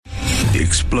the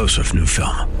explosive new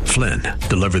film, Flynn,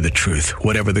 Deliver the Truth,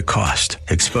 Whatever the Cost,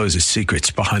 exposes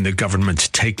secrets behind the government's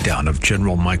takedown of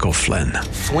General Michael Flynn.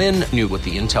 Flynn knew what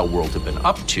the intel world had been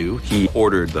up to. He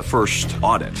ordered the first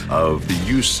audit of the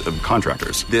use of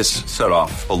contractors. This set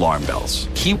off alarm bells.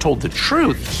 He told the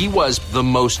truth. He was the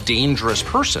most dangerous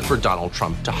person for Donald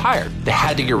Trump to hire. They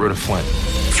had to get rid of Flynn.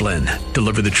 Flynn,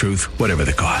 Deliver the Truth, Whatever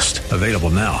the Cost. Available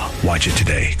now. Watch it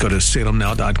today. Go to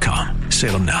salemnow.com.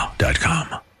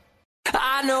 salemnow.com.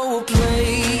 I know a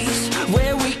place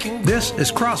where we can. This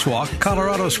is Crosswalk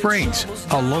Colorado Springs,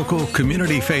 a local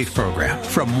community faith program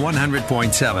from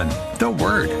 100.7 The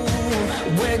Word.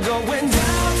 We're going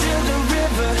down to the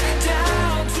river,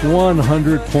 down to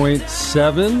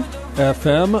 100.7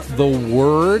 FM, The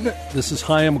Word. This is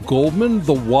Chaim Goldman,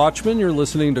 The Watchman. You're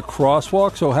listening to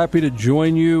Crosswalk. So happy to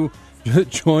join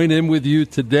in with you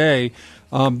today.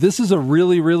 This is a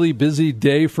really, really busy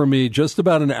day for me. Just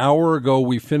about an hour ago,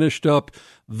 we finished up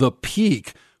The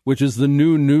Peak, which is the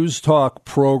new news talk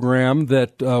program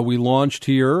that we launched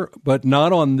here, but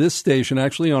not on this station,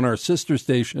 actually on our sister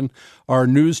station, our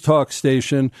news talk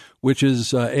station, which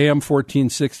is AM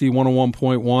 1460,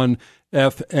 101.1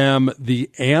 FM, The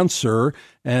Answer.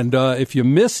 And if you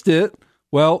missed it,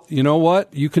 well, you know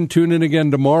what? You can tune in again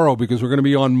tomorrow because we're going to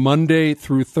be on Monday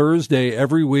through Thursday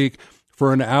every week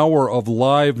for an hour of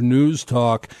live news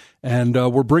talk, and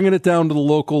we're bringing it down to the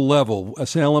local level.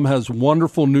 Salem has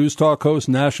wonderful news talk hosts,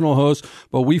 national hosts,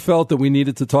 but we felt that we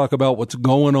needed to talk about what's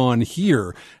going on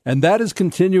here, and that is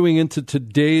continuing into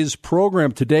today's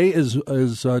program. Today is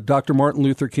Dr. Martin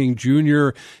Luther King Jr.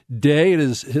 Day. It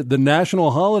is the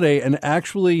national holiday, and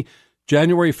actually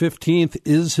January 15th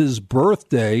is his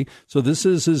birthday, so this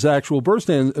is his actual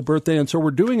birthday, and so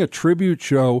we're doing a tribute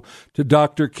show to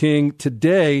Dr. King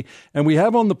today, and we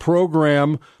have on the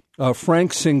program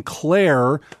Frank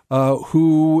Sinclair,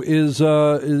 who is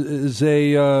a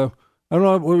I don't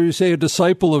know what would you say, a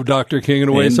disciple of Dr. King in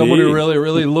a way, Indeed. Someone who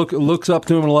really looks up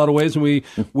to him in a lot of ways, and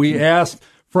we asked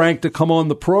Frank to come on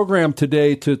the program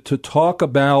today to talk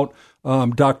about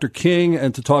Dr. King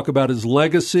and to talk about his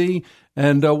legacy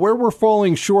and where we're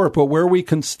falling short, but where we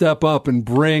can step up and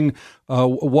bring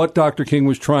what Dr. King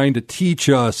was trying to teach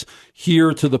us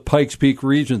here to the Pikes Peak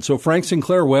region. So, Frank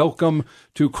Sinclair, welcome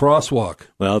to Crosswalk.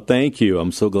 Well, thank you.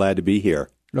 I'm so glad to be here.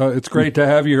 It's great to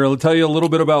have you here. I'll tell you a little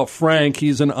bit about Frank.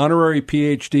 He's an honorary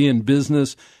PhD in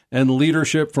business and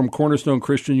leadership from Cornerstone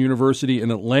Christian University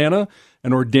in Atlanta,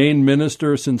 an ordained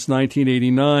minister since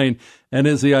 1989, and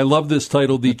is I love this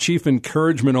title, the Chief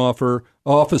Encouragement Officer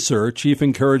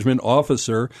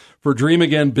for Dream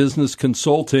Again Business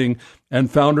Consulting, and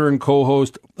founder and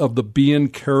co-host of the Be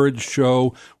Encouraged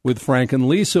show with Frank and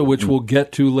Lisa, which we'll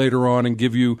get to later on and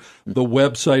give you the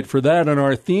website for that. And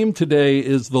our theme today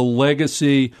is the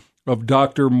legacy of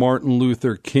Dr. Martin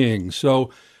Luther King. So,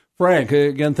 Frank,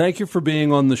 again, thank you for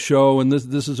being on the show, and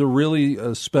this is a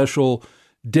really special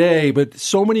day, but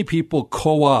so many people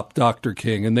co-opt Dr.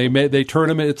 King, and they turn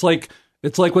him. It's like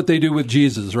what they do with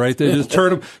Jesus, right? They just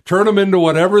turn him into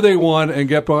whatever they want and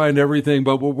get behind everything.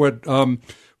 But what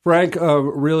Frank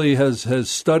really has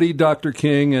studied Dr.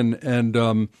 King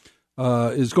and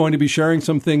is going to be sharing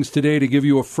some things today to give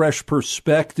you a fresh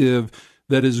perspective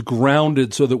that is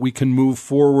grounded, so that we can move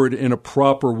forward in a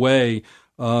proper way.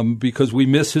 Because we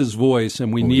miss his voice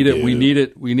and we need it. We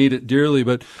need it dearly.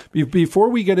 But before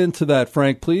we get into that,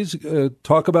 Frank, please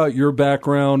talk about your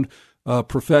background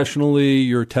professionally,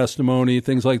 your testimony,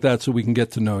 things like that, so we can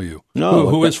get to know you.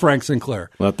 Who is Frank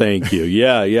Sinclair? Well, thank you.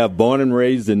 Yeah. Born and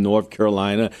raised in North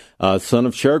Carolina, son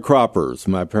of sharecroppers.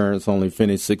 My parents only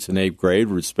finished 6th and 8th grade,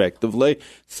 respectively.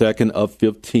 Second of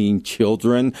 15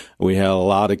 children. We had a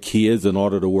lot of kids in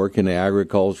order to work in the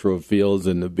agricultural fields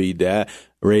and to be that.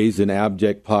 Raised in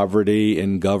abject poverty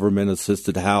in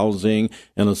government-assisted housing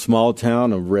in a small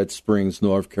town of Red Springs,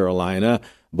 North Carolina.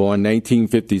 Born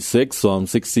 1956, so I'm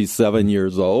 67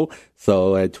 years old.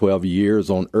 So I had 12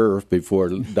 years on earth before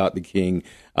Dr. King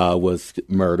was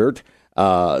murdered.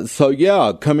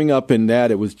 Coming up in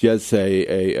that, it was just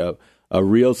a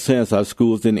real sense. Our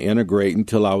schools didn't integrate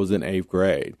until I was in 8th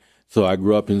grade. So I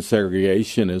grew up in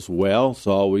segregation as well.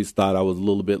 So I always thought I was a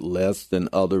little bit less than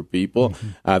other people.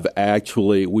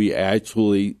 Mm-hmm. We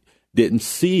actually didn't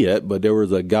see it, but there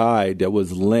was a guy that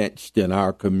was lynched in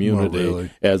our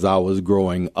community as I was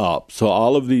growing up. So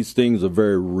all of these things are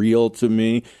very real to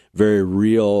me, very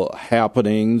real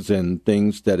happenings and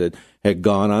things that had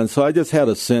gone on. So I just had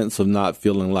a sense of not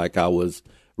feeling like I was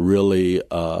really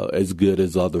as good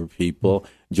as other people.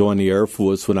 joined the Air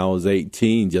Force when I was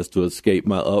 18 just to escape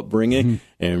my upbringing.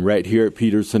 And right here at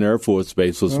Peterson Air Force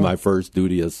Base was my first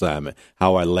duty assignment,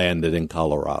 how I landed in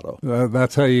Colorado.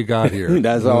 That's how you got here.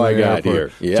 That's how I got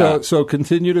here. Yeah. So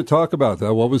continue to talk about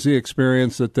that. What was the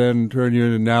experience that then turned you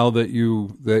into now that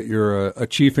you're a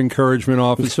chief encouragement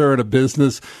officer and a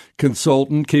business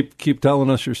consultant? Keep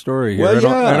telling us your story here.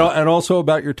 And also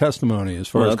about your testimony as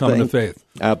far as coming to faith.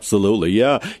 Absolutely.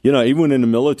 Yeah. Even in the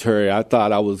military, I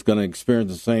thought I was going to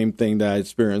experience the same thing that I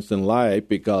experienced in life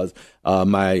because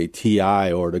my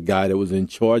TI, or the guy that was in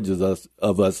charge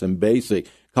of us in basic,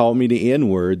 called me the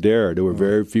N-word there. There were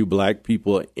very few black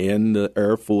people in the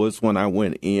Air Force when I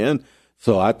went in.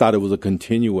 So I thought it was a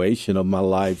continuation of my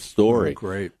life story. Oh,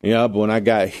 great. Yeah, but when I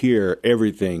got here,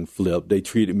 everything flipped. They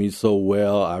treated me so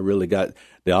well. I really got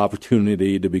the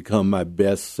opportunity to become my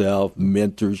best self,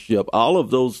 mentorship, all of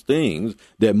those things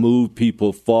that move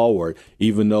people forward.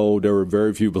 Even though there were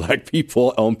very few black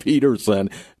people on Peterson,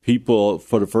 people,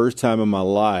 for the first time in my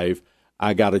life,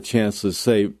 I got a chance to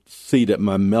see that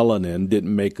my melanin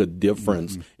didn't make a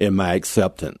difference in my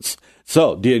acceptance.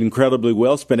 So, did incredibly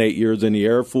well, spent 8 years in the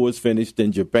Air Force, finished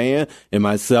in Japan. In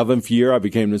my 7th year, I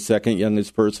became the second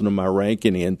youngest person in my rank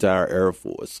in the entire Air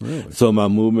Force. Really? So my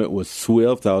movement was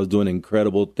swift. I was doing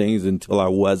incredible things until I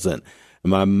wasn't. In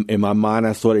my mind,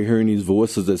 I started hearing these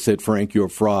voices that said, Frank, you're a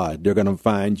fraud. They're going to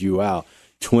find you out.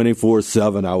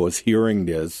 24/7, I was hearing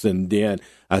this. And then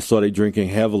I started drinking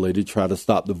heavily to try to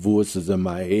stop the voices in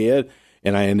my head.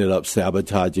 And I ended up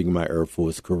sabotaging my Air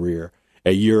Force career.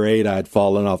 At year 8, I had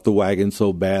fallen off the wagon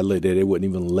so badly that they wouldn't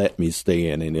even let me stay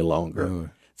in any longer. Really?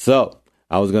 So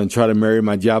I was going to try to marry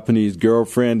my Japanese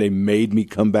girlfriend. They made me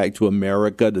come back to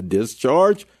America to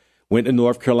discharge. Went to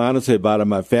North Carolina, said bye to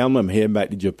my family. I'm heading back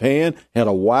to Japan. Had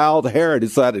a wild hair.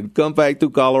 Decided to come back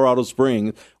to Colorado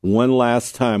Springs one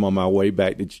last time on my way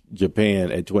back to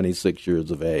Japan at 26 years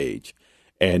of age.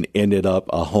 And ended up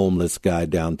a homeless guy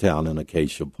downtown in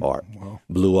Acacia Park. Wow.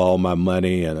 Blew all my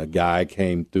money, and a guy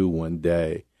came through one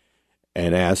day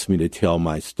and asked me to tell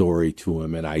my story to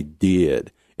him, and I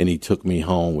did. And he took me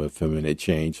home with him, and it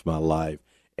changed my life.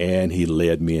 And he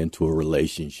led me into a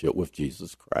relationship with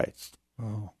Jesus Christ.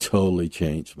 Oh. Totally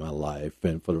changed my life.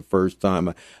 And for the first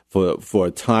time, for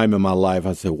a time in my life,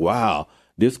 I said, wow,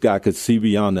 this guy could see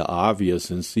beyond the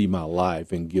obvious and see my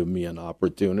life and give me an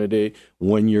opportunity.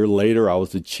 1 year later, I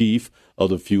was the chief of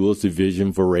the Fuels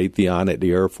Division for Raytheon at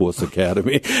the Air Force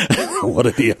Academy. What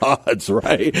are the odds,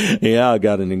 right? Yeah, I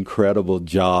got an incredible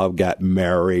job, got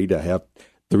married. I have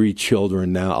 3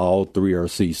 children now. All 3 are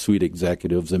C-suite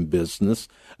executives in business,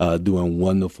 doing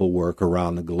wonderful work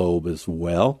around the globe as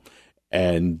well.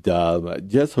 And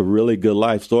just a really good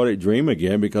life. Started Dream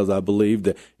again because I believe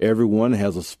that everyone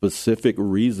has a specific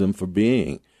reason for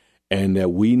being, and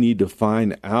that we need to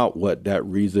find out what that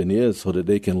reason is so that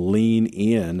they can lean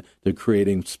in to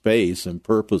creating space and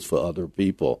purpose for other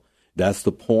people. That's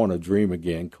the point of Dream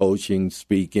Again, coaching,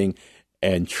 speaking,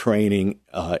 and training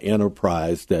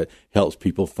enterprise that helps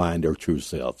people find their true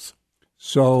selves.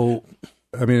 So,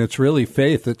 I mean, it's really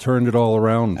faith that turned it all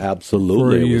around.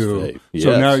 Absolutely, for it you. was faith. Yes.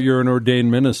 So now you're an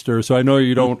ordained minister. So I know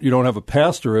you don't have a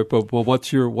pastorate, but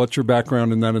what's your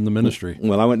background in that in the ministry?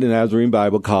 Well, I went to Nazarene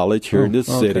Bible College here in the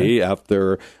city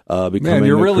after becoming. Man,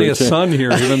 you're really Christian. a son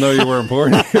here, even though you weren't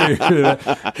born here.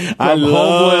 I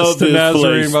love homeless to this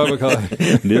Nazarene place. Bible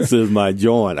College. This is my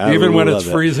joint. I Even really when love it's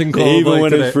it. freezing cold. Even like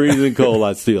when today. it's freezing cold,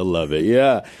 I still love it.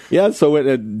 Yeah. So I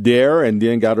went there and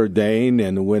then got ordained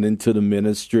and went into the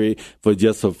ministry for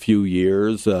just a few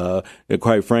years.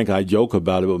 Quite frankly, I joke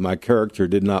about it, but my character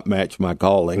did not match my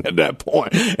calling at that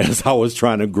point as I was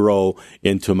trying to grow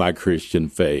into my Christian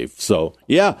faith. So,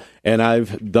 yeah, and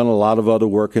I've done a lot of other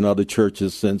work in other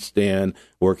churches since then,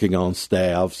 working on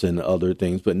staffs and other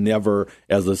things, but never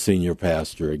as a senior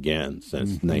pastor again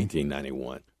since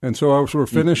 1991. And so as we're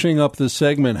finishing up this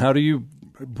segment, how do you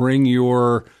bring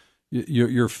your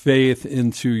faith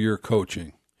into your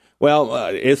coaching? Well,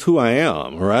 it's who I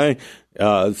am, right?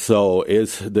 So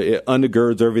it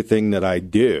undergirds everything that I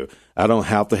do. I don't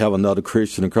have to have another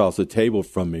Christian across the table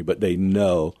from me, but they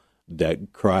know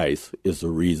that Christ is the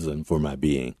reason for my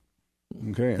being.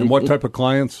 Okay. And what type of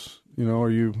clients, are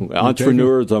you?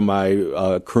 Entrepreneurs are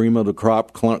my cream of the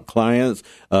crop clients.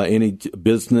 Any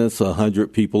business,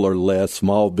 100 people or less,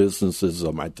 small businesses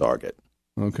are my target.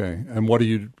 Okay. And what do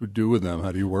you do with them?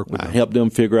 How do you work with them? I help them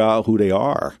figure out who they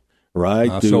are.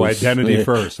 Right. So identity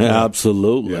first.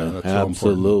 Absolutely. Yeah, that's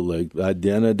absolutely. So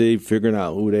identity, figuring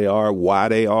out who they are, why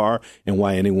they are, and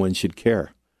why anyone should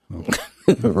care. Okay.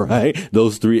 right?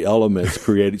 Those three elements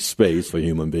create space for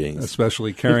human beings.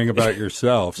 Especially caring about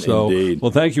yourself. So, Indeed.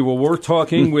 well, thank you. Well, we're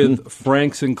talking with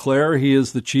Frank Sinclair. He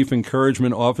is the Chief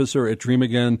Encouragement Officer at Dream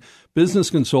Again Business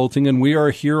Consulting, and we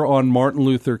are here on Martin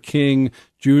Luther King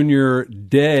Jr.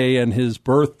 Day and his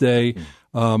birthday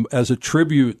as a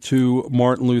tribute to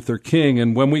Martin Luther King.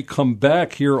 And when we come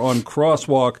back here on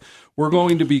Crosswalk, we're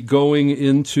going to be going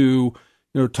into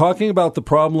talking about the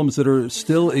problems that are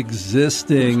still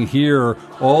existing here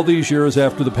all these years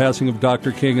after the passing of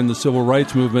Dr. King and the Civil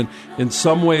Rights Movement. In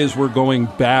some ways, we're going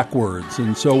backwards,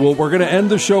 and so we're going to end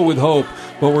the show with hope,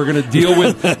 but we're going to deal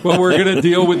with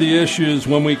the issues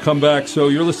when we come back. So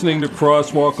you're listening to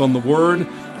Crosswalk on the Word.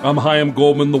 I'm Chaim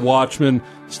Goldman, the Watchman.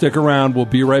 Stick around. We'll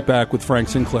be right back with Frank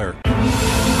Sinclair.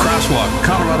 Crosswalk,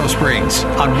 Colorado Springs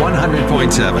on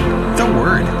 100.7. The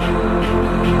Word.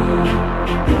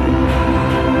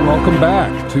 Welcome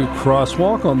back to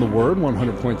Crosswalk on the Word,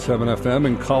 100.7 FM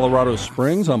in Colorado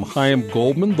Springs. I'm Chaim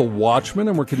Goldman, the Watchman,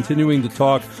 and we're continuing to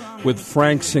talk with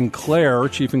Frank Sinclair,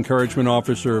 Chief Encouragement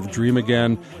Officer of Dream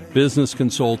Again Business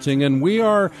Consulting. And we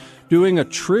are doing a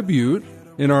tribute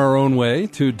in our own way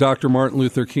to Dr. Martin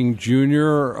Luther King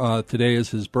Jr. Today is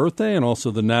his birthday and also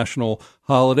the national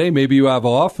holiday. Maybe you have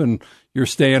off and you're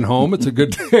staying home. It's a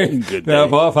good day to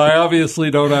have off. I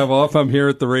obviously don't have off. I'm here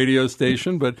at the radio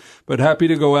station, but happy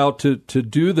to go out to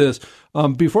do this.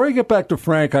 Before I get back to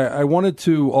Frank, I wanted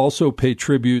to also pay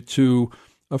tribute to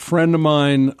a friend of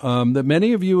mine that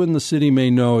many of you in the city may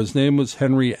know. His name was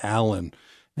Henry Allen,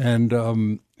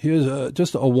 and he was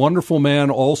just a wonderful man,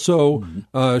 also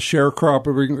a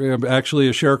sharecropper, actually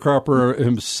a sharecropper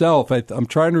himself. I'm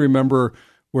trying to remember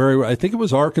where I think it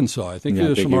was Arkansas. I think he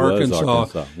was from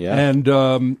Arkansas. Yeah.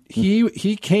 And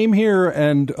he came here,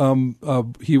 and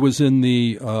he was in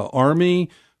the Army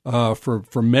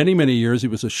for many, many years. He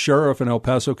was a sheriff, an El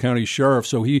Paso County sheriff.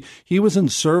 So he was in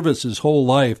service his whole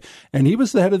life. And he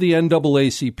was the head of the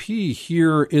NAACP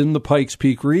here in the Pikes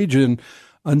Peak region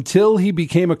until he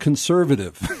became a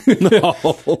conservative.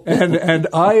 And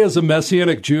I, as a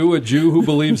Messianic Jew, a Jew who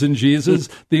believes in Jesus,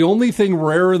 the only thing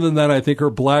rarer than that, I think, are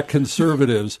black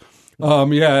conservatives.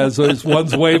 As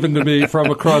one's waving to me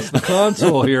from across the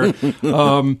console here.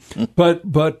 But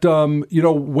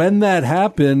when that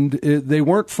happened, they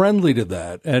weren't friendly to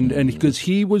that. And because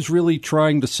he was really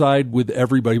trying to side with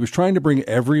everybody. He was trying to bring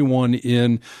everyone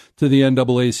in to the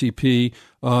NAACP.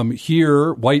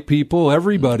 Here, white people,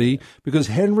 everybody, because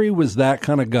Henry was that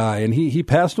kind of guy. And he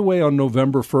passed away on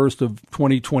November 1st of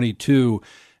 2022.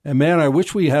 And man, I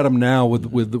wish we had him now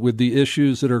with the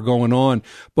issues that are going on.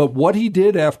 But what he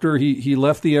did after he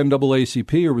left the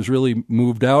NAACP, or was really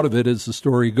moved out of it, as the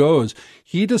story goes,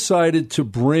 he decided to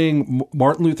bring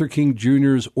Martin Luther King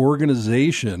Jr.'s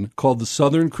organization called the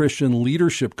Southern Christian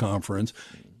Leadership Conference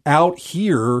out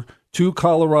here to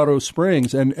Colorado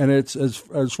Springs, and it's as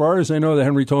far as I know that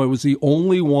Henry told me, it was the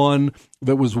only one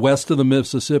that was west of the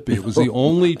Mississippi. It was the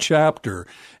only chapter,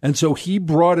 and so he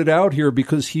brought it out here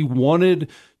because he wanted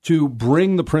to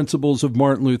bring the principles of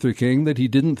Martin Luther King that he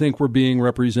didn't think were being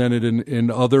represented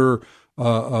in other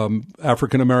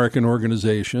African American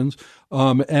organizations,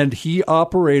 and he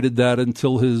operated that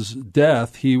until his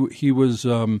death. He was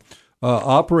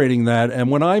operating that. And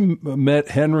when I met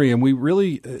Henry, and we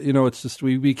really, it's just,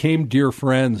 we became dear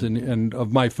friends and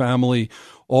of my family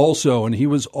also. And he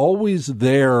was always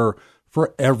there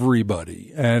for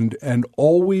everybody and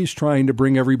always trying to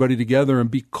bring everybody together.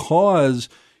 And because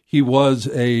he was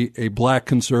a black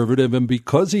conservative, and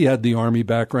because he had the Army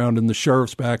background and the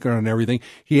sheriff's background and everything,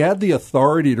 he had the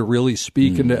authority to really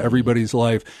speak into everybody's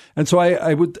life. And so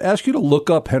I would ask you to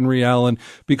look up Henry Allen,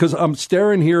 because I'm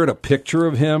staring here at a picture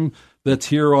of him that's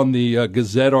here on the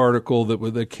Gazette article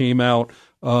that came out.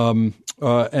 Man,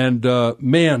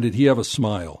 did he have a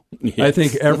smile. Yes. I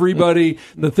think everybody,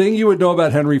 the thing you would know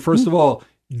about Henry, first of all,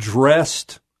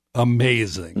 dressed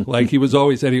amazing. Like he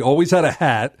always had a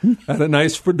hat, had a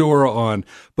nice fedora on,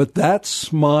 but that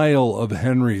smile of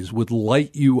Henry's would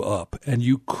light you up, and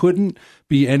you couldn't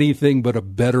be anything but a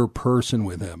better person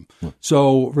with him.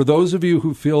 So for those of you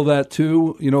who feel that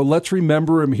too, let's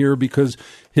remember him here, because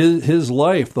his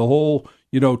life, the whole,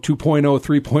 2.0,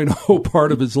 3.0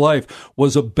 part of his life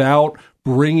was about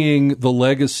bringing the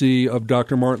legacy of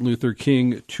Dr. Martin Luther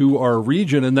King to our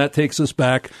region. And that takes us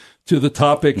back to the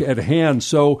topic at hand.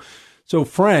 So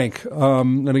Frank,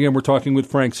 and again, we're talking with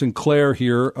Frank Sinclair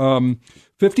here,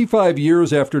 55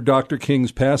 years after Dr.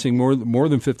 King's passing, more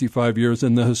than 55 years,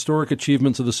 and the historic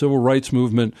achievements of the civil rights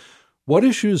movement, what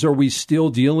issues are we still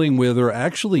dealing with, or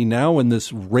actually now in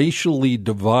this racially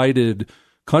divided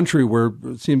country where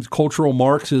it seems cultural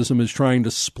Marxism is trying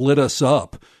to split us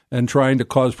up and trying to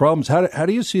cause problems. How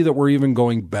do you see that we're even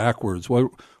going backwards?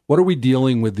 What are we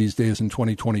dealing with these days in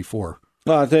 2024?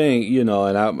 Well, I think, and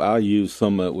I'll use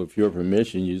with your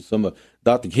permission, use some of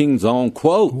Dr. King's own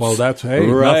quotes. Well, that's,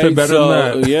 nothing better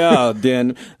than that. Yeah,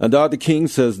 then Dr. King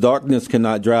says darkness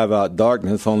cannot drive out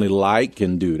darkness, only light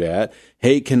can do that.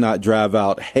 Hate cannot drive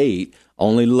out hate,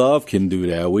 only love can do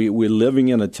that. We're living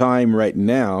in a time right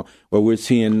now where we're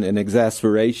seeing an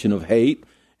exasperation of hate.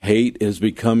 Hate is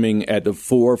becoming at the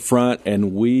forefront,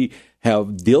 and we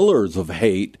have dealers of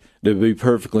hate, to be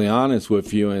perfectly honest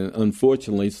with you, and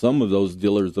unfortunately some of those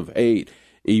dealers of hate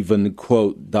even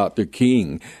quote Dr.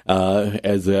 King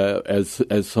as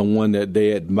someone that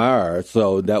they admire.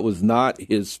 So that was not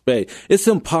his space. It's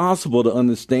impossible to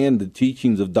understand the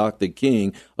teachings of Dr.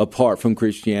 King apart from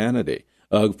Christianity,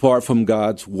 apart from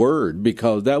God's word,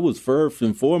 because that was first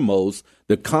and foremost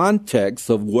the context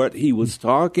of what he was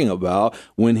talking about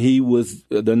when he was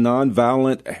the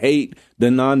nonviolent hate. The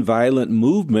nonviolent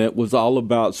movement was all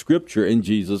about Scripture and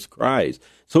Jesus Christ.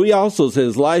 So he also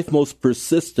says life's most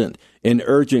persistent and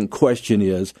urgent question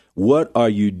is, what are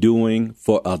you doing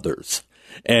for others?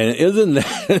 And isn't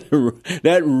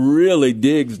that really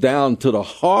digs down to the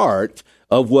heart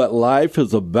of what life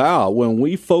is about? When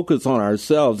we focus on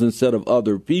ourselves instead of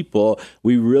other people,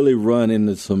 we really run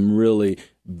into some really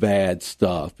bad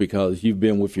stuff, because you've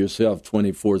been with yourself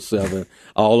 24/7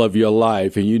 all of your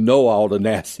life, and you know all the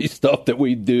nasty stuff that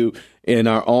we do in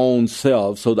our own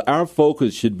self. So our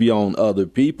focus should be on other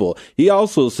people. He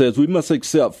also says we must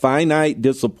accept finite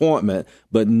disappointment,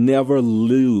 but never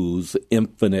lose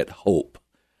infinite hope.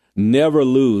 Never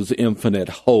lose infinite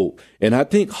hope. And I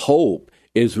think hope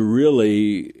is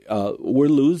really, we're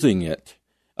losing it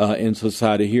in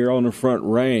society here on the Front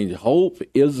Range. Hope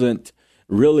isn't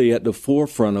really at the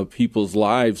forefront of people's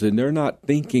lives, and they're not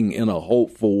thinking in a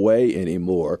hopeful way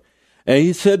anymore. And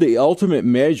he said the ultimate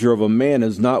measure of a man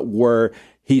is not where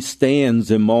he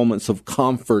stands in moments of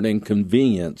comfort and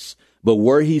convenience, but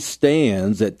where he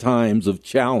stands at times of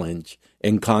challenge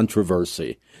and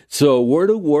controversy. So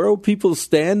where are people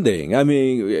standing? I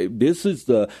mean, this is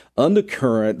the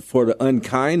undercurrent for the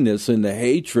unkindness and the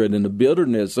hatred and the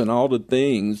bitterness and all the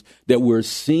things that we're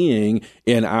seeing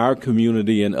in our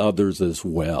community and others as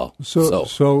well.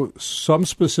 So some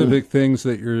specific things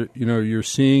that you're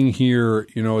seeing here,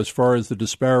 as far as the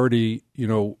disparity,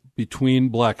 between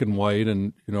black and white,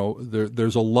 and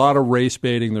there's a lot of race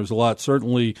baiting. There's a lot.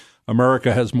 Certainly,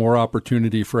 America has more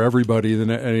opportunity for everybody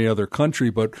than any other country.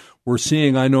 But we're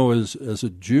seeing, I know, as a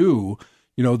Jew,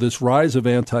 this rise of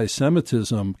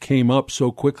anti-Semitism came up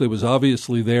so quickly. It was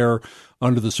obviously there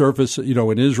under the surface.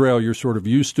 In Israel, you're sort of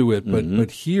used to it,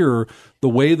 but here, the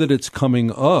way that it's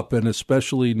coming up, and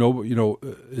especially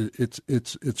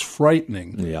it's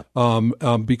frightening. Yeah.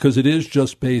 Because it is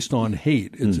just based on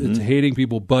hate. It's hating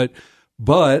people, but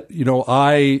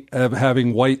I am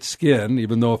having white skin,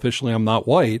 even though officially I'm not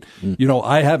white.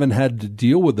 I haven't had to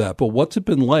deal with that. But what's it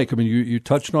been like? I mean, you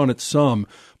touched on it some,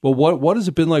 but what has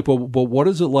it been like? But what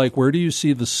is it like? Where do you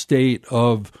see the state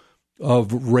of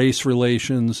race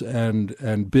relations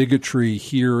and bigotry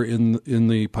here in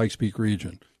the Pikes Peak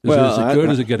region? Is it good?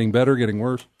 Is it getting better? Getting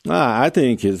worse? I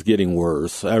think it's getting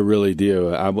worse. I really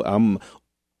do.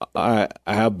 I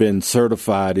have been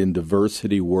certified in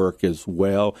diversity work as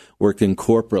well, worked in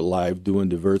corporate life doing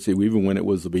diversity, even when it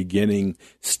was the beginning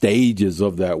stages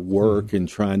of that work and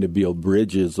trying to build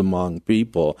bridges among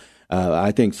people.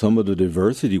 I think some of the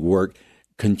diversity work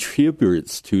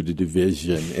contributes to the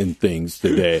division in things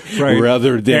today, right.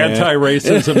 Rather than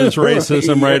anti-racism is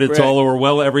racism, right? It's all over.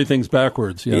 Well, everything's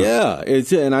backwards. Yeah,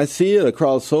 and I see it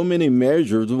across so many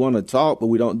measures. We want to talk, but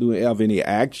we don't have any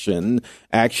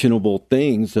actionable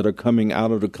things that are coming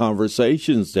out of the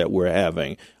conversations that we're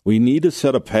having. We need to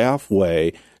set a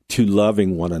pathway to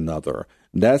loving one another.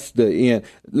 That's the end.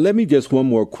 Let me just one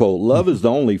more quote. Love is the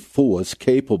only force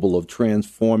capable of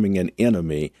transforming an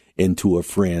enemy into a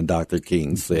friend, Dr.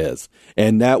 King says.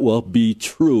 And that will be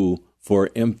true for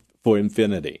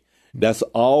infinity. That's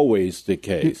always the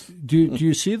case. Do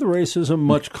you see the racism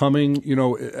much coming,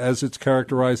 as it's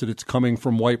characterized, that it's coming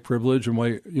from white privilege and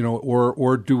white,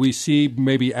 or do we see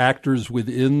maybe actors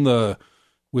within the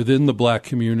black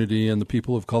community and the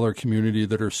people of color community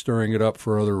that are stirring it up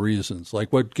for other reasons?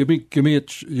 Like what? Give me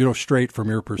it, straight from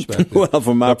your perspective. Well,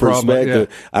 from my perspective,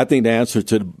 I think the answer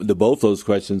to both those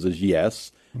questions is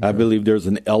yes. Okay. I believe there's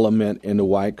an element in the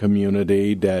white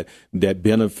community that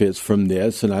benefits from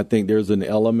this, and I think there's an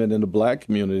element in the black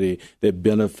community that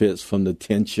benefits from the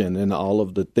tension and all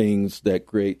of the things that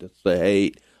create the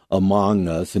hate among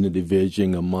us and the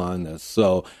division among us.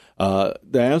 So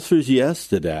the answer is yes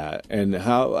to that. And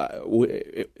how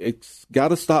it's got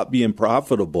to stop being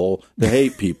profitable to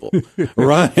hate people,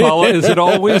 right? Is it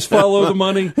always follow the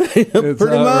money? It's pretty much.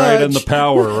 Right, and the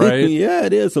power, right? Yeah,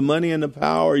 it is. The money and the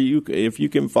power. If you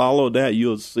can follow that,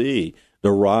 you'll see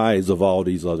the rise of all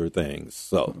these other things.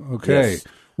 So okay. Yes.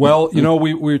 Well,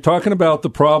 we're talking about the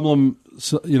problem,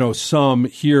 some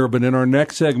here, but in our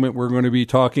next segment, we're going to be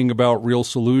talking about real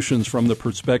solutions from the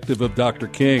perspective of Dr.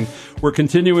 King. We're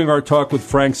continuing our talk with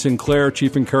Frank Sinclair,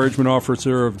 Chief Encouragement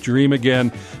Officer of Dream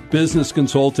Again Business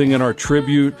Consulting, and our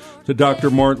tribute to Dr.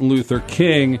 Martin Luther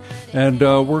King. And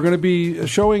we're going to be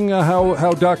showing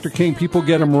how Dr. King, people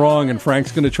get him wrong, and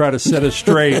Frank's going to try to set us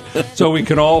straight so we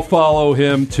can all follow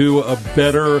him to a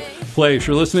better place.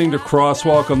 You're listening to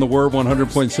Crosswalk on the Word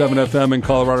 100.7 FM in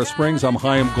Colorado Springs. I'm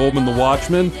Chaim Goldman, the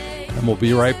Watchman, and we'll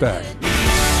be right back.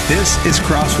 This is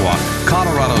Crosswalk,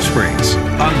 Colorado Springs,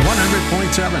 on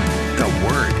 100.7 The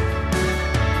Word.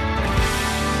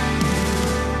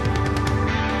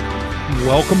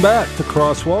 Welcome back to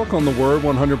Crosswalk on the Word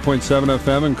 100.7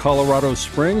 FM in Colorado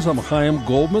Springs. I'm Chaim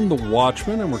Goldman, the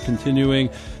Watchman, and we're continuing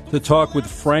to talk with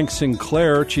Frank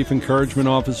Sinclair, Chief Encouragement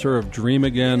Officer of Dream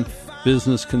Again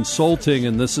Business Consulting,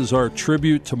 and this is our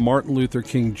tribute to Martin Luther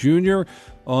King Jr.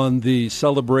 on the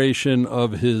celebration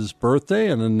of his birthday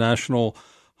and a national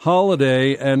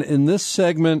holiday. And in this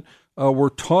segment, we're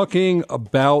talking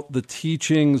about the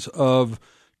teachings of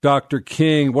Dr.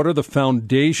 King. What are the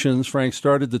foundations? Frank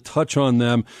started to touch on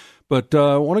them, but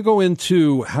I want to go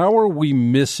into how are we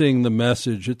missing the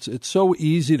message? It's so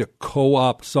easy to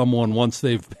co-opt someone once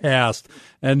they've passed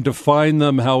and define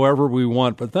them however we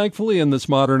want. But thankfully, in this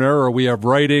modern era, we have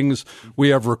writings, we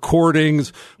have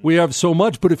recordings, we have so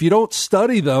much. But if you don't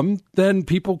study them, then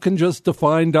people can just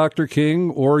define Dr.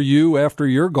 King or you after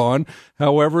you're gone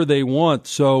however they want.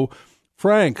 So,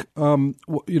 Frank,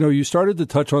 you started to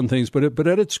touch on things, but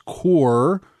at its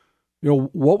core,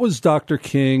 what was Dr.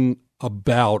 King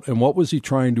about, and what was he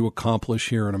trying to accomplish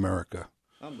here in America?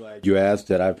 I'm glad you asked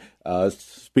that.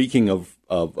 Speaking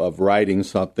of writing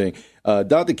something,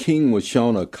 Dr. King was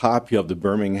shown a copy of the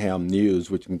Birmingham News,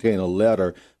 which contained a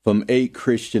letter from 8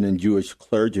 Christian and Jewish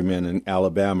clergymen in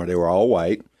Alabama. They were all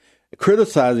white,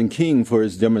 criticizing King for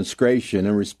his demonstration.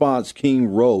 In response, King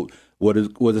wrote what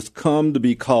has come to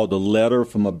be called a letter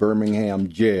from a Birmingham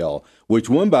jail, which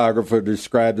one biographer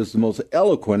described as the most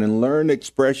eloquent and learned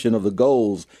expression of the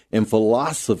goals and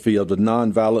philosophy of the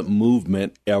nonviolent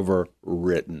movement ever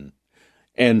written.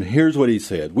 And here's what he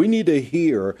said. We need to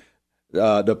hear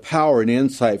the power and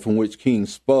insight from which King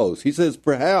spoke. He says,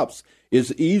 perhaps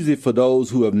it's easy for those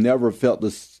who have never felt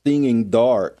the stinging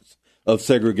darts of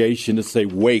segregation to say,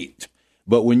 wait.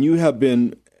 But when you have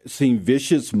seen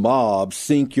vicious mobs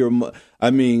lynch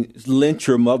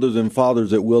your mothers and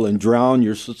fathers at will and drown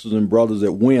your sisters and brothers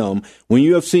at whim, when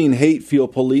you have seen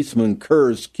hate-filled policemen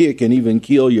curse, kick, and even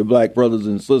kill your black brothers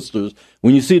and sisters,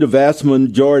 when you see the vast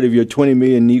majority of your 20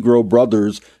 million Negro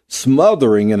brothers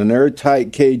smothering in an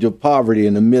airtight cage of poverty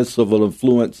in the midst of an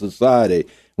affluent society,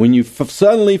 when you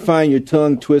suddenly find your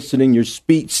tongue twisted and your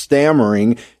speech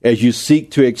stammering as you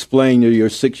seek to explain to your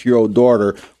 6-year-old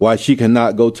daughter why she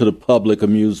cannot go to the public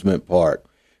amusement park,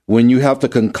 when you have to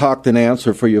concoct an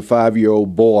answer for your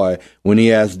 5-year-old boy when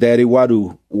he asks, Daddy, why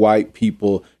do white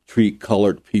people treat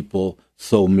colored people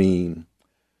so mean?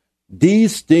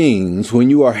 These things, when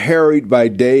you are harried by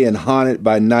day and haunted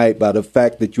by night by the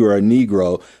fact that you are a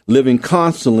Negro, living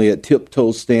constantly at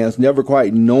tiptoe stance, never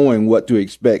quite knowing what to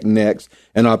expect next,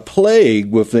 and are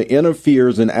plagued with the inner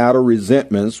fears and outer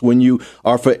resentments, when you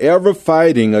are forever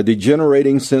fighting a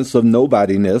degenerating sense of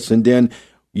nobodiness, and then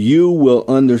you will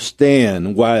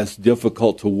understand why it's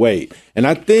difficult to wait. And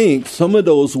I think some of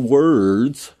those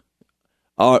words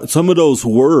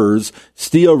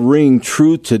still ring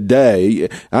true today.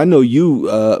 I know you,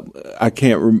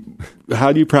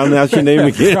 how do you pronounce your name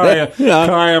again?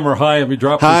 Chaim or Chaim. You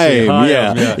dropped the C.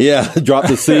 Chaim, yeah. Drop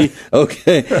the C.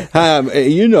 Okay.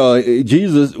 Chaim,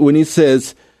 Jesus, when he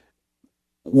says,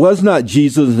 was not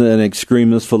Jesus an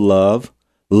extremist for love?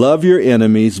 Love your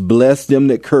enemies, bless them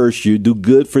that curse you, do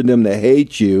good for them that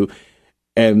hate you,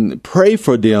 and pray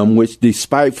for them which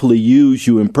despitefully use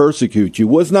you and persecute you.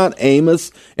 Was not Amos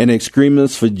an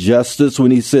extremist for justice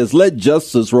when he says, let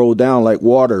justice roll down like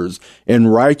waters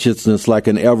and righteousness like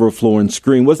an ever-flowing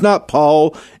stream? Was not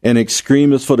Paul an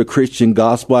extremist for the Christian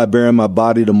gospel? I bear in my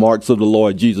body the marks of the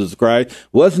Lord Jesus Christ.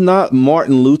 Was not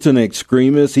Martin Luther an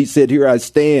extremist? He said, here I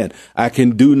stand, I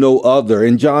can do no other.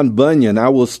 And John Bunyan, I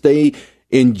will stay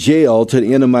in jail to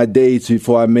the end of my days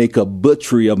before I make a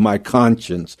butchery of my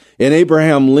conscience. And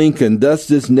Abraham Lincoln, thus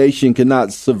this nation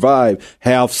cannot survive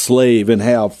half slave and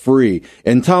half free.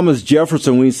 And Thomas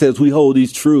Jefferson, when he says we hold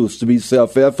these truths to be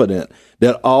self-evident,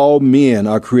 that all men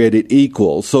are created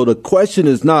equal. So the question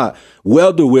is not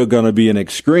whether we're going to be an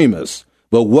extremist,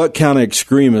 but what kind of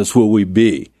extremist will we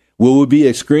be? Will we be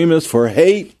extremists for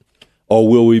hate, or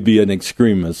will we be an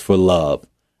extremist for love?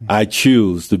 I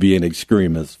choose to be an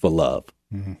extremist for love.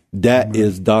 Mm-hmm. That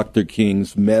is Dr.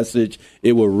 King's message.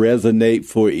 It will resonate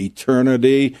for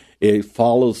eternity. It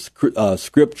follows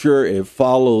Scripture. It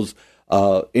follows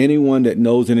anyone that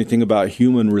knows anything about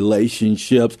human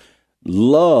relationships.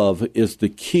 Love is the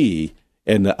key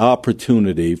and the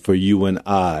opportunity for you and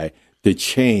I to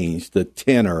change the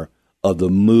tenor of the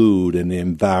mood and the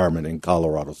environment in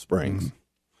Colorado Springs. Mm-hmm.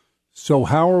 So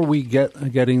how are we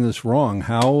getting this wrong?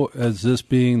 How, as this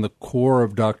being the core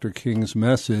of Dr. King's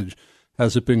message,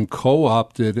 has it been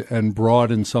co-opted and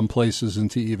brought in some places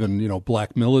into even,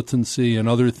 black militancy and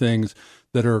other things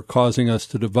that are causing us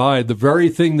to divide? The very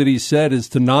thing that he said is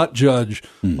to not judge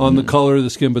on the color of the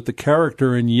skin, but the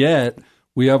character. And yet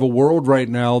we have a world right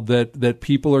now that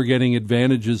people are getting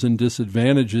advantages and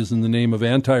disadvantages in the name of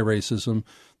anti-racism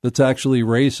that's actually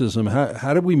racism.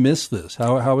 How did we miss this?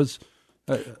 How is...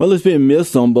 Well, it's been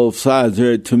missed on both sides.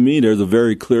 To me, there's a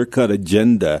very clear-cut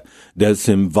agenda that's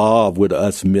involved with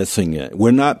us missing it.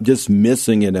 We're not just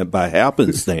missing it by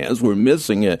happenstance. We're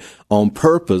missing it on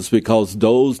purpose because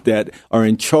those that are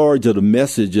in charge of the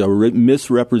message are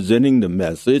misrepresenting the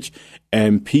message.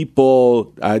 And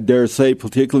people, I dare say,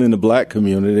 particularly in the black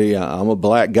community, I'm a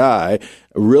black guy,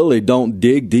 really don't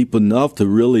dig deep enough to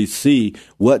really see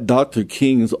what Dr.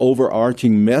 King's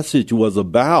overarching message was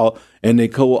about. And they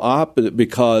co-opt it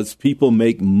because people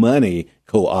make money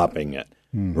co-opting it,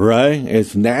 right?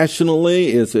 It's nationally,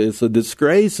 it's a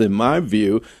disgrace in my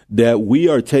view that we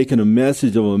are taking a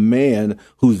message of a man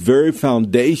whose very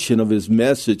foundation of his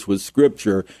message was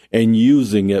Scripture and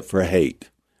using it for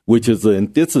hate, which is the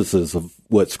antithesis of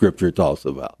what Scripture talks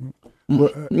about.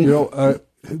 Well,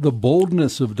 the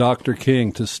boldness of Dr.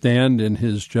 King to stand in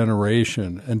his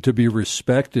generation and to be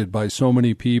respected by so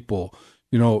many people.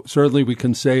 Certainly we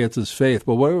can say it's his faith,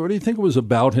 but what do you think it was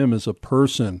about him as a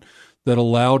person that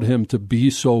allowed him to be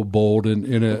so bold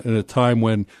in a time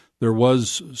when there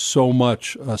was so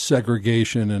much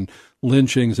segregation and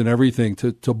lynchings and everything,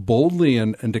 to boldly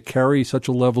and to carry such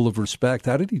a level of respect?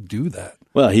 How did he do that?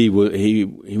 Well, he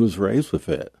was raised with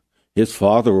it. His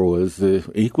father was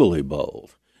equally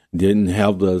bold. Didn't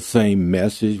have the same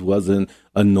message, wasn't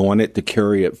anointed to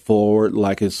carry it forward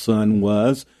like his son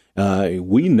was.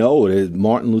 We know that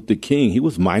Martin Luther King, he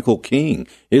was Michael King.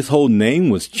 His whole name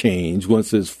was changed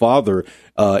once his father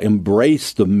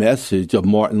embraced the message of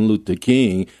Martin Luther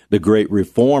King, the great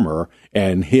reformer,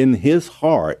 and in his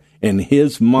heart and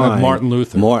his mind, Martin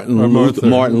Luther.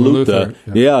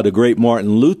 Yeah, the great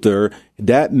Martin Luther.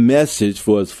 That message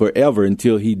was forever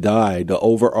until he died, the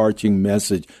overarching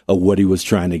message of what he was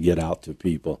trying to get out to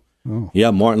people. Oh.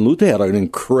 Yeah, Martin Luther had an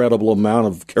incredible amount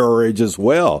of courage as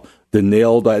well to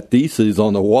nail that thesis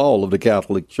on the wall of the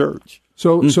Catholic Church.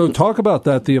 So talk about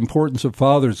that, the importance of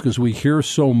fathers, because we hear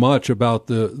so much about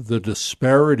the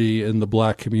disparity in the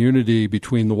black community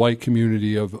between the white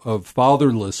community of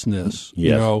fatherlessness.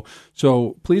 Yes.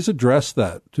 So please address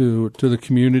that to the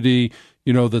community,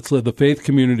 that's the faith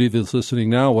community that's listening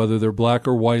now, whether they're black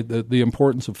or white, the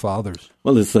importance of fathers.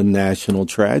 Well, it's a national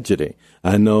tragedy.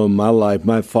 I know in my life,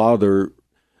 my father,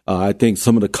 I think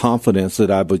some of the confidence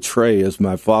that I betray is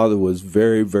my father was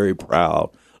very, very proud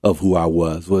of who I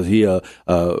was. Was he a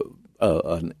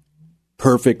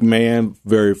perfect man?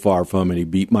 Very far from it. He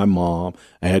beat my mom.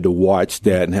 I had to watch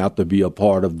that and have to be a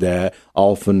part of that.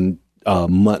 Often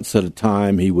months at a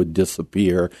time, he would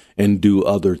disappear and do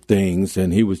other things,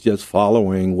 and he was just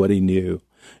following what he knew.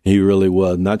 He really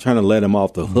was. Not trying to let him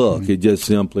off the hook. It just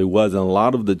simply was. And a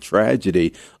lot of the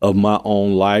tragedy of my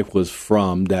own life was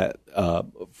from that,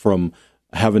 from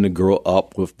having to grow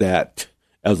up with that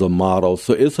as a model.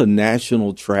 So it's a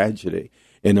national tragedy.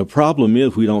 And the problem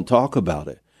is we don't talk about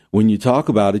it. When you talk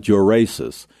about it, you're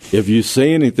racist. If you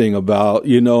say anything about,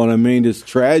 this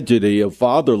tragedy of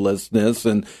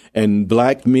fatherlessness and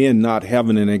black men not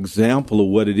having an example of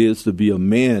what it is to be a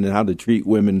man and how to treat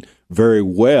women very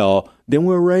well, then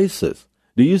we're racist.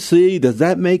 Do you see? Does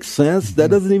that make sense?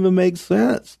 That doesn't even make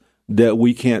sense, that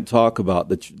we can't talk about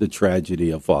the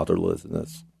tragedy of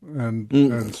fatherlessness.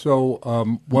 And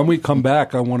so when we come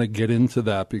back, I want to get into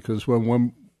that, because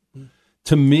when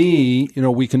to me,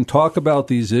 we can talk about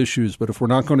these issues, but if we're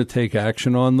not going to take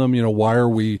action on them, why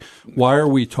are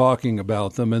we talking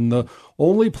about them? And the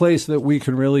only place that we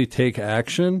can really take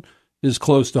action is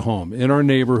close to home, in our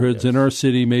neighborhoods, in our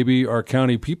city, maybe our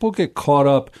county. People get caught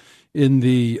up in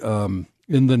the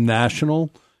national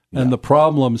and the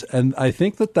problems, and I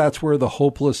think that's where the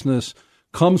hopelessness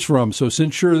comes from. So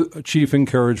since you're a chief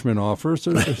encouragement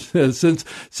officer,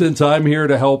 since I'm here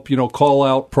to help, call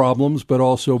out problems, but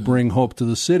also bring hope to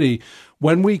the city,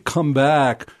 when we come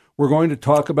back, we're going to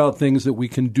talk about things that we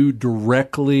can do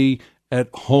directly at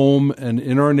home and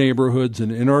in our neighborhoods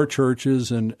and in our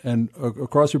churches and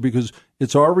across here, because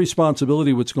it's our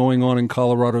responsibility what's going on in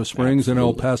Colorado Springs and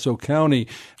El Paso County.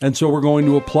 And so we're going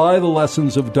to apply the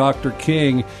lessons of Dr.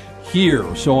 King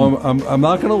here. So I'm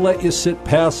not going to let you sit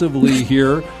passively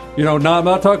here. I'm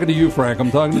not talking to you, Frank.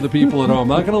 I'm talking to the people at home.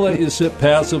 I'm not going to let you sit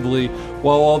passively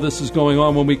while all this is going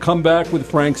on. When we come back with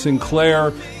Frank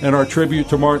Sinclair and our tribute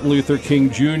to Martin Luther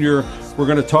King Jr., we're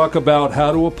going to talk about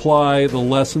how to apply the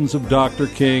lessons of Dr.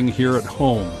 King here at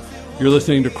home. You're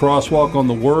listening to Crosswalk on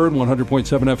the Word, 100.7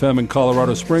 FM in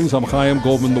Colorado Springs. I'm Chaim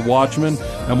Goldman, the Watchman,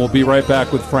 and we'll be right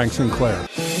back with Frank Sinclair.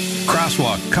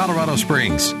 Crosswalk, Colorado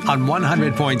Springs on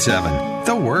 100.7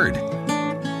 The Word.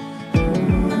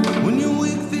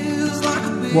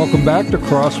 Welcome back to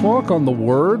Crosswalk on the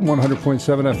Word,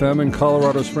 100.7 FM in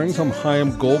Colorado Springs. I'm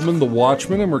Chaim Goldman, the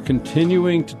Watchman, and we're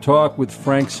continuing to talk with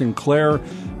Frank Sinclair,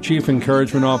 Chief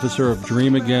Encouragement Officer of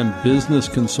Dream Again Business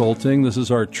Consulting. This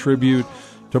is our tribute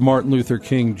to Martin Luther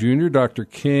King Jr., Dr.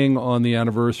 King, on the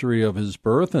anniversary of his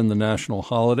birth and the national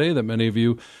holiday that many of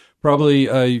you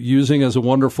probably using as a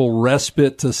wonderful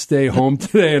respite to stay home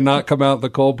today and not come out in the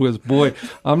cold, because, boy,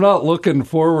 I'm not looking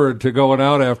forward to going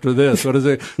out after this. What is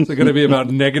it? Is it going to be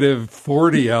about negative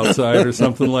 40 outside or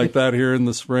something like that here in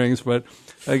the Springs? But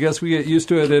I guess we get used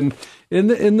to it. And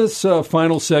in this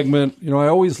final segment, I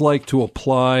always like to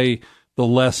apply the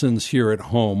lessons here at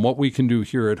home, what we can do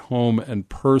here at home and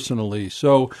personally.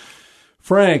 So,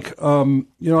 Frank,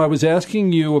 I was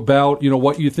asking you about,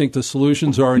 what you think the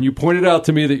solutions are, and you pointed out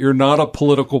to me that you're not a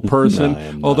political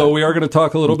person, although we are going to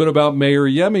talk a little bit about Mayor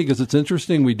Yemi, because it's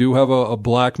interesting. We do have a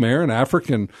black mayor, an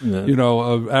African,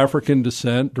 of African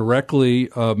descent, directly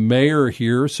mayor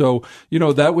here. So,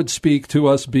 that would speak to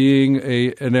us being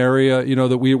an area,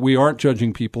 that we aren't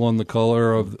judging people on the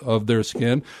color of their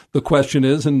skin. The question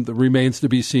is, and remains to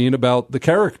be seen, about the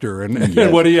character and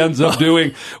what he ends up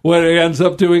doing. What he ends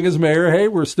up doing as mayor. Hey,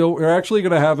 we're actually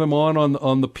going to have him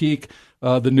on the Peak,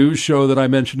 the news show that I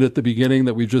mentioned at the beginning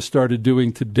that we just started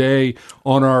doing today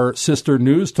on our sister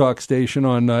news talk station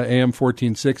on AM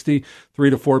 1460, 3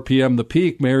 to 4 p.m. The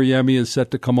Peak. Mayor Yemi is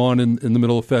set to come on in the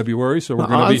middle of February, so we're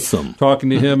going to be talking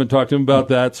to him and talk to him about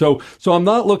that. So I'm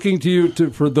not looking to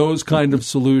you for those kind of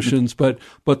solutions, but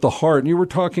the heart. And you were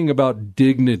talking about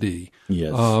dignity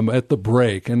at the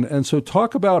break, and so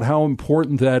talk about how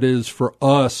important that is for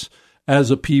us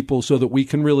as a people, so that we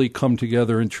can really come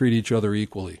together and treat each other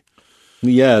equally.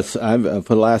 Yes, I've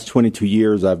for the last 22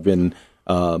 years, I've been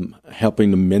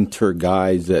helping to mentor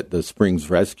guys at the Springs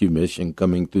Rescue Mission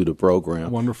coming through the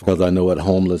program. Wonderful. Because I know what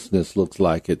homelessness looks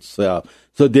like itself.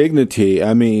 So dignity,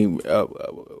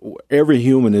 every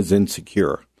human is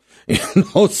insecure.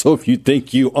 So if you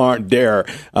think you aren't there,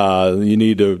 you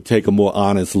need to take a more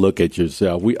honest look at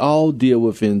yourself. We all deal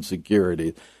with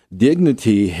insecurity.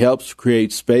 Dignity helps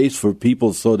create space for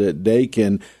people so that they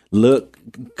can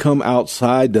come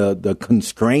outside the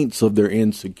constraints of their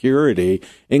insecurity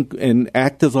and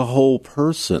act as a whole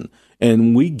person.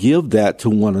 And we give that to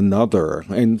one another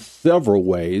in several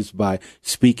ways, by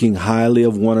speaking highly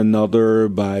of one another,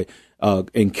 by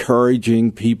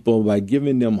encouraging people, by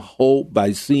giving them hope,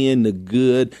 by seeing the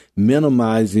good,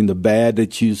 minimizing the bad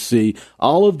that you see.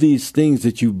 All of these things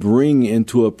that you bring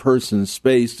into a person's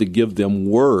space to give them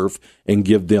worth and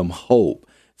give them hope.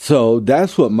 So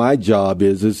that's what my job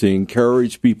is to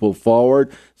encourage people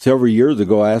forward. Several years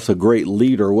ago, I asked a great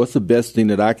leader, what's the best thing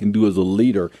that I can do as a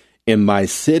leader in my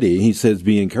city? He says,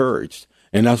 be encouraged.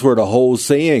 And that's where the whole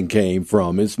saying came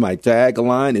from. It's my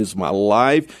tagline. It's my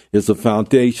life. It's a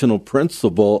foundational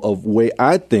principle of way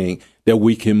I think that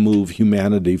we can move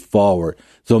humanity forward.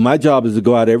 So my job is to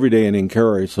go out every day and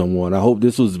encourage someone. I hope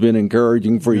this has been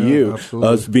encouraging for you,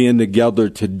 absolutely. Us being together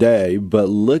today, but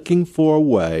looking for a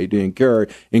way to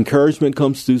encourage. Encouragement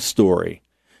comes through story,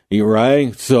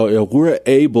 right? So if we're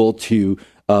able to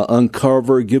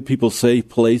uncover, give people safe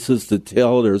places to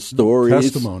tell their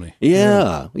stories. Testimony.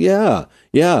 Yeah.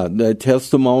 The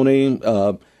testimony.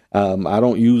 I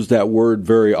don't use that word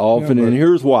very often, and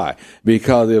here's why.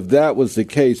 Because if that was the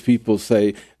case, people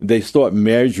say they start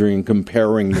measuring,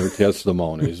 comparing their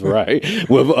testimonies, right,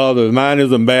 with others. Mine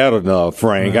isn't bad enough,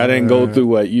 Frank. I didn't go through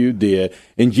what you did.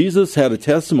 And Jesus had a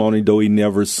testimony, though he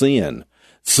never sinned.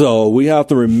 So we have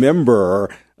to remember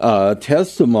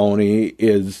testimony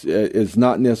is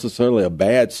not necessarily a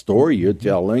bad story you're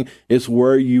telling. It's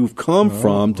where you've come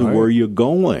from to where you're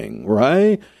going,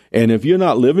 right? And if you're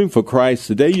not living for Christ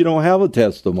today, you don't have a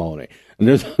testimony. And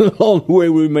the only way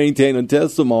we maintain a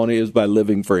testimony is by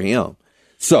living for Him.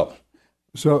 So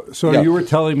you were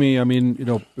telling me, I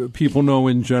mean, people know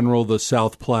in general the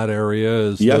South Platte area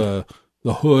is the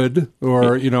hood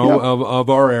or, of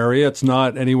our area. It's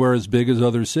not anywhere as big as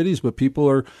other cities, but people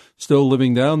are still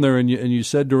living down there. And you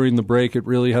said during the break, it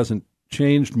really hasn't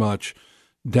changed much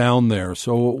down there.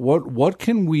 So what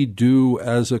can we do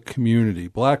as a community,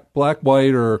 black,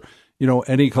 white, or,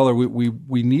 any color?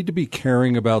 We need to be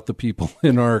caring about the people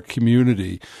in our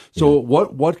community. So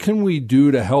what can we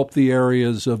do to help the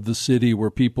areas of the city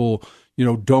where people,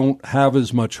 don't have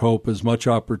as much hope, as much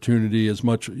opportunity, as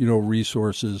much,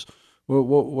 resources?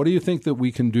 What do you think that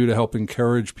we can do to help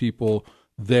encourage people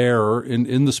there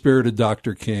in the spirit of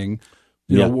Dr. King?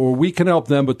 Or we can help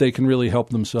them, but they can really help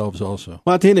themselves also.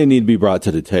 Well, I think they need to be brought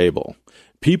to the table.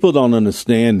 People don't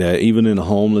understand that even in a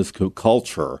homeless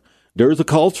culture, there's a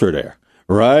culture there,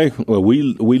 right? Well,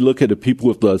 we look at the people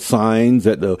with the signs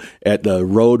at the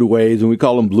roadways, and we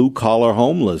call them blue-collar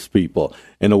homeless people.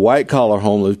 And the white-collar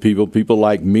homeless people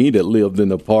like me that lived in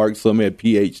the park, some had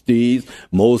PhDs,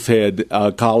 most had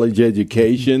college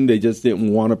education. They just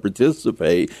didn't want to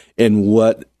participate in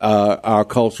what our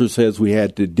culture says we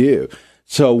had to do.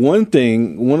 So one of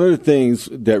the things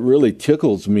that really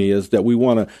tickles me is that we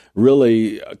want to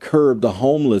really curb the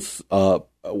homeless,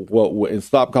 and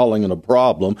stop calling it a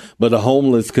problem, but a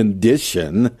homeless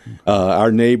condition.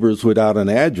 Our neighbors without an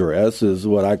address is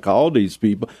what I call these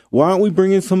people. Why aren't we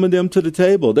bringing some of them to the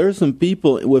table? There's some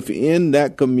people within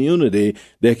that community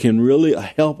that can really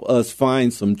help us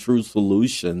find some true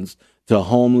solutions to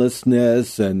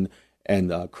homelessness and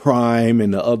crime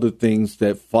and the other things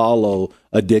that follow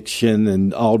addiction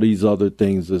and all these other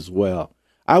things as well.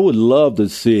 I would love to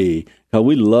see, because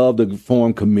we love to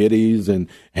form committees and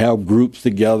have groups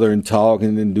together and talk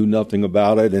and then do nothing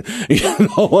about it. And,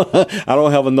 I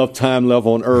don't have enough time left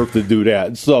on earth to do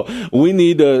that. So we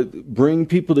need to bring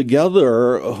people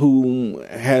together who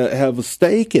have a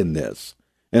stake in this.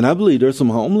 And I believe there's some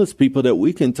homeless people that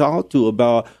we can talk to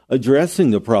about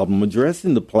addressing the problem,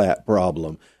 addressing the Platte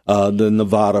problem, the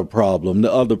Nevada problem,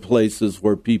 the other places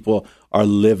where people are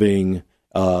living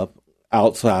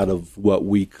outside of what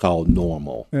we call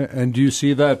normal. And do you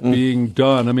see that being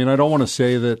done? I mean, I don't want to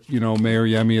say that, Mayor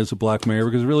Yemi is a black mayor,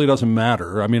 because it really doesn't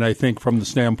matter. I mean, I think from the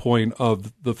standpoint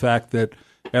of the fact that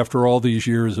after all these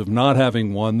years of not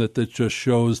having one, that just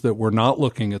shows that we're not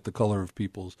looking at the color of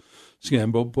people's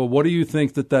skin. But what do you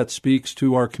think that speaks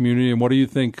to our community, and what do you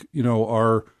think,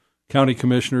 our county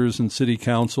commissioners and city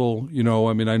council,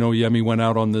 I mean, I know Yemi went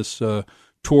out on this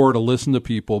tour to listen to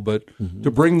people, but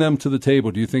to bring them to the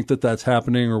table, do you think that that's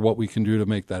happening, or what we can do to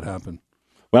make that happen?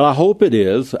 Well, I hope it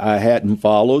is. I hadn't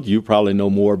followed. You probably know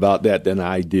more about that than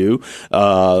I do.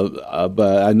 But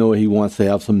I know he wants to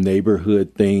have some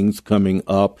neighborhood things coming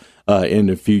up in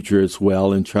the future as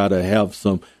well, and try to have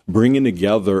some bringing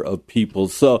together of people.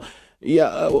 So,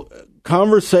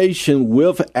 conversation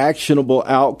with actionable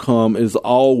outcome is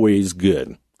always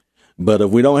good. But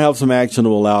if we don't have some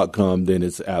actionable outcome, then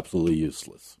it's absolutely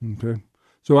useless. Okay.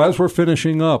 So as we're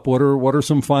finishing up, what are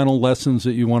some final lessons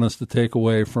that you want us to take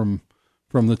away from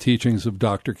the teachings of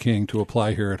Dr. King to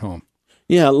apply here at home?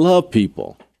 Yeah, love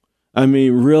people. I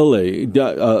mean, really,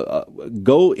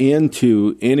 go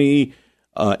into any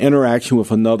interaction with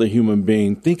another human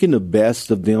being thinking the best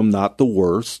of them, not the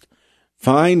worst.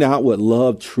 Find out what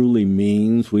love truly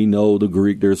means. We know the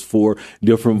Greek, there's 4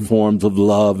 different forms of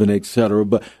love and et cetera,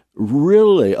 but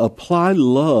really apply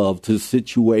love to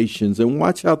situations and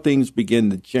watch how things begin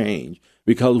to change,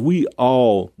 because we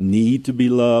all need to be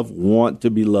loved, want to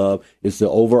be loved. It's the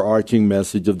overarching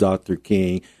message of Dr.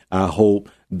 King. I hope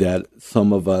that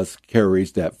some of us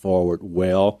carries that forward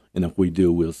well, and if we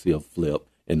do, we'll see a flip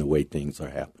in the way things are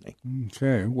happening.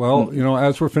 Okay. Well,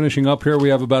 as we're finishing up here, we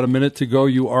have about a minute to go.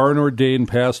 You are an ordained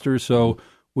pastor, so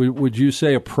would you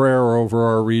say a prayer over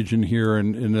our region here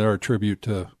in our tribute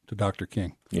to Dr.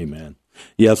 King? Amen.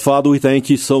 Yes, Father, we thank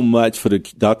you so much for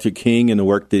Dr. King and the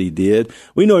work that he did.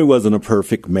 We know he wasn't a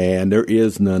perfect man. There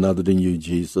is none other than you,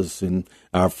 Jesus, and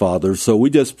our Father. So we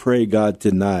just pray, God,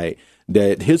 tonight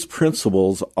that his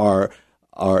principles are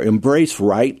embraced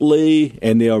rightly,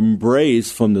 and they are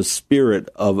embraced from the spirit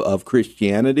of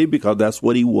Christianity, because that's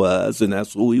what he was and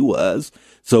that's who he was.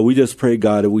 So we just pray,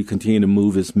 God, that we continue to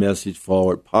move his message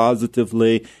forward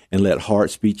positively and let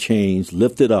hearts be changed,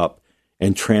 lifted up,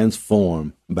 and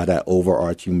transformed by that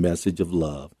overarching message of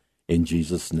love. In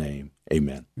Jesus' name,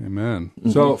 amen. Amen.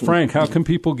 So, Frank, how can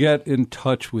people get in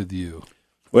touch with you?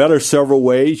 Well, there's several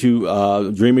ways.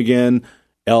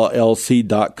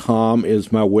 DreamAgainLLC.com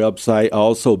is my website.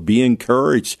 Also,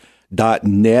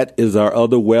 BeEncouraged.net is our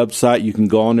other website. You can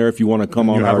go on there if you want to come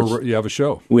on You have a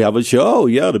show. We have a show,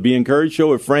 the Be Encouraged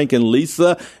Show with Frank and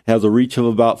Lisa. Has a reach of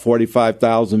about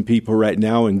 45,000 people right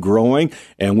now and growing,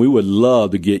 and we would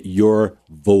love to get your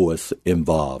voice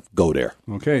involved. Go there.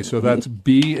 Okay, so that's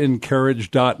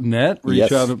BeEncouraged.net.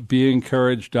 Reach out at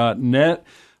BeEncouraged.net.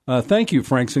 Thank you,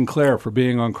 Frank Sinclair, for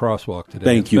being on Crosswalk today.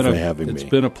 Thank you for having me. It's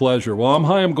been a pleasure. Well, I'm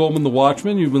Chaim Goldman, the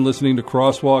Watchman. You've been listening to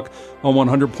Crosswalk on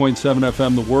 100.7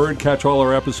 FM The Word. Catch all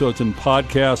our episodes and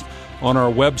podcasts on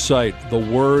our website,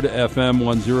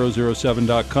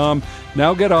 thewordfm1007.com.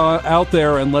 Now get out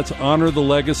there and let's honor the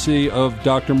legacy of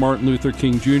Dr. Martin Luther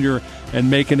King Jr. and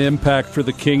make an impact for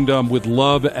the kingdom with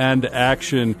love and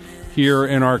action here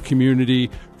in our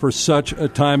community for such a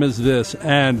time as this.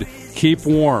 And keep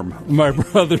warm, my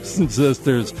brothers and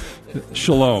sisters.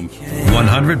 Shalom.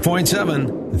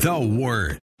 100.7 The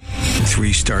Word.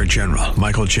 3-star General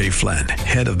Michael J. Flynn,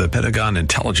 head of the Pentagon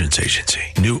Intelligence Agency,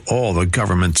 knew all the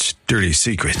government's dirty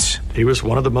secrets. He was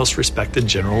one of the most respected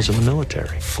generals in the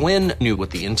military. Flynn knew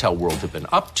what the intel world had been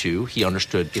up to. He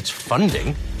understood its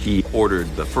funding. He ordered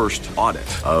the first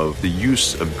audit of the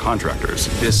use of contractors.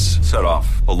 This set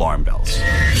off alarm bells.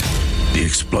 The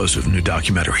explosive new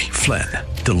documentary, Flynn,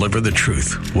 Deliver the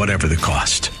Truth, Whatever the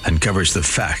Cost, uncovers the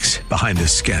facts behind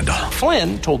this scandal.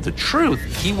 Flynn told the truth.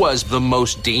 He was the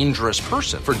most dangerous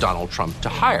person for Donald Trump to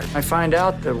hire. I find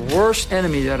out the worst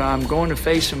enemy that I'm going to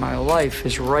face in my life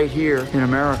is right here in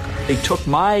America. They took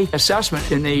my assessment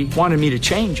and they wanted me to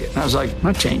change it. And I was like, I'm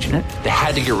not changing it. They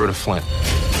had to get rid of Flynn.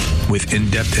 With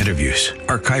in-depth interviews,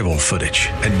 archival footage,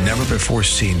 and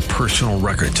never-before-seen personal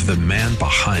records of the man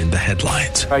behind the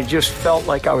headlines. I just felt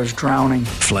like I was drowning.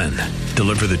 Flynn,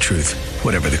 Deliver the Truth,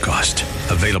 Whatever the Cost.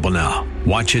 Available now.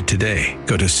 Watch it today.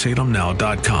 Go to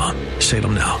salemnow.com.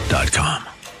 salemnow.com.